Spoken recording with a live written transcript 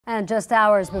And just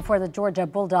hours before the Georgia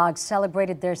Bulldogs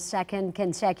celebrated their second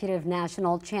consecutive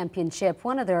national championship,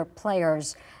 one of their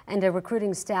players and a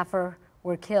recruiting staffer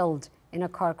were killed in a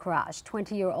car crash.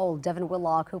 20-year-old Devin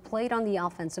Willock, who played on the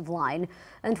offensive line,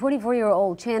 and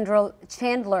 24-year-old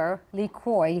Chandler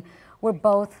Lecroy were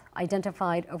both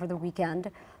identified over the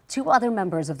weekend. Two other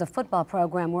members of the football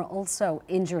program were also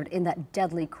injured in that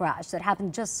deadly crash that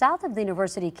happened just south of the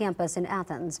university campus in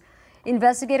Athens.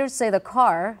 Investigators say the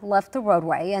car left the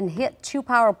roadway and hit two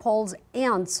power poles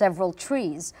and several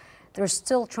trees. They're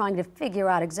still trying to figure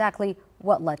out exactly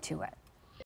what led to it.